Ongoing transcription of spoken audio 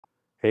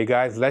Hey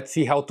guys, let's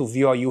see how to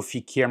view a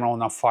EuFy camera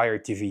on a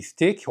FireTV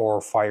stick or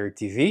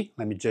FireTV.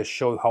 Let me just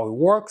show you how it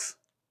works.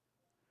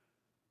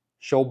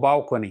 Show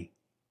balcony.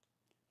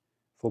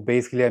 So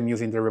basically I'm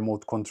using the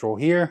remote control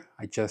here.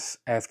 I just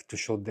ask to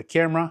show the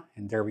camera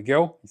and there we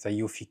go. It's a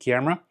EuFy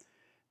camera.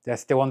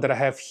 That's the one that I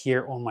have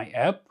here on my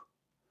app.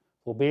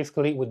 So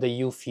basically with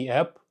the EuFy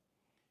app,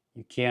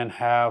 you can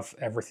have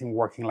everything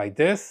working like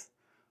this.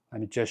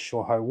 Let me just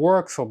show how it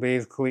works. So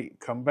basically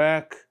come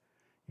back.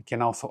 You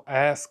can also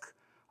ask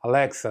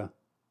Alexa,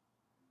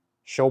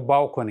 show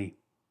balcony.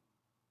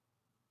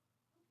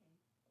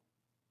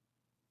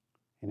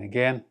 And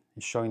again,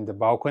 it's showing the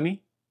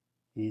balcony.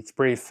 It's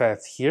pretty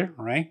fast here,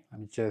 right?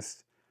 Let me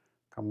just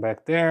come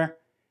back there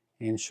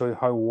and show you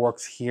how it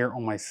works here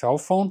on my cell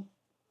phone.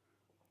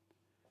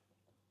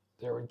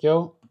 There we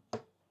go.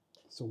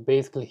 So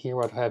basically here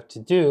what I have to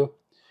do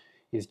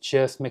is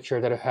just make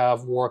sure that I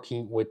have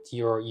working with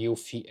your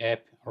EuFy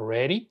app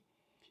already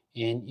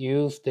and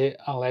use the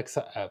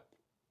Alexa app.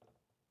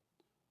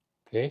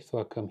 Okay, so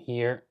I come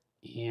here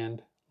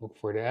and look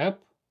for the app.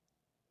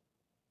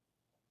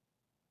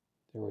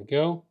 There we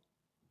go.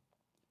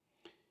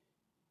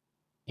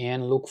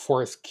 And look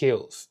for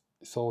skills.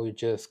 So you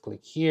just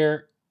click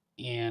here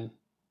and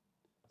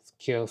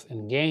skills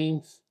and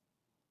games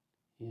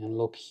and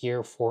look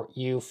here for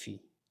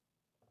EuFy.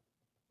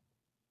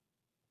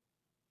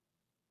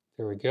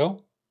 There we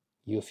go.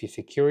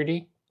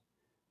 EufySecurity.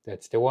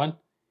 That's the one.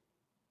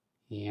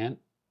 And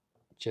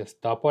just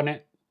tap on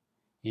it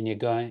and you're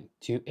going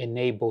to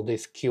enable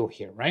this skill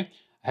here, right?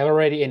 I have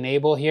already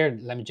enabled here.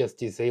 Let me just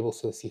disable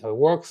so you see how it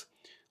works.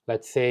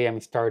 Let's say I'm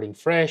starting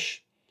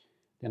fresh.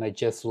 Then I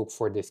just look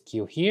for this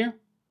skill here.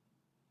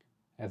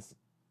 As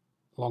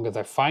long as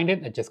I find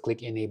it, I just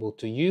click enable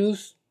to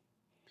use.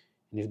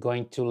 And it's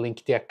going to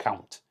link the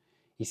account.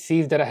 It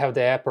sees that I have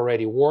the app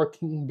already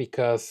working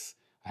because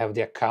I have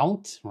the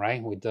account,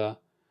 right, with the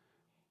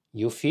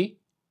EuFy.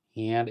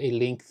 And it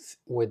links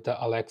with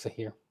the Alexa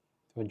here.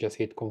 So just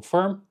hit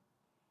confirm.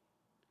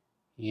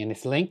 And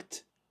it's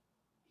linked.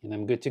 And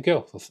I'm good to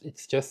go. So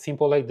it's just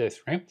simple like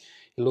this, right?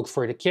 It looks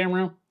for the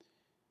camera.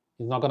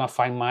 It's not gonna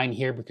find mine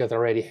here because I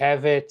already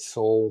have it,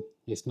 so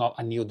it's not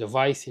a new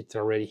device, it's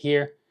already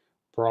here.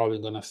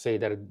 Probably gonna say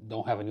that I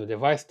don't have a new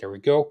device. There we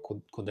go,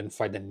 couldn't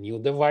find a new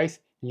device.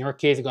 In your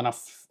case, you're gonna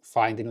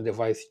find the new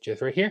device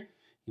just right here.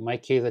 In my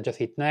case, I just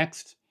hit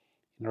next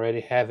and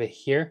already have it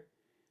here.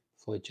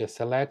 So I just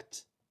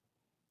select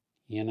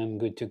and I'm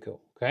good to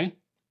go, okay?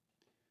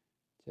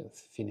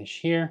 Just finish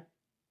here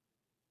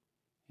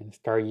and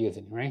start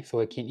using, right?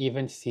 So I can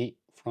even see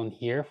from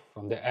here,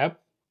 from the app,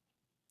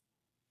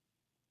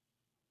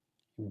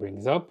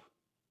 brings up.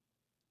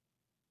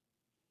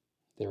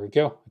 There we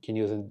go. I can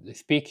use the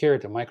speaker,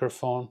 the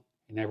microphone,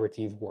 and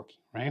everything is working,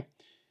 right?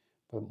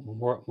 But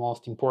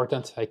most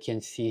important, I can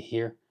see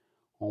here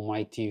on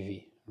my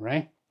TV,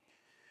 right?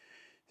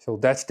 So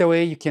that's the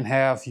way you can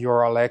have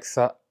your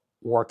Alexa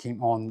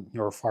working on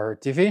your Fire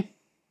TV.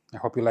 I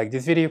hope you like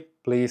this video.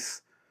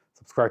 Please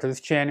subscribe to this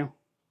channel,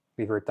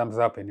 leave your thumbs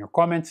up and your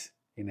comments,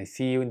 and I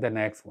see you in the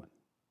next one.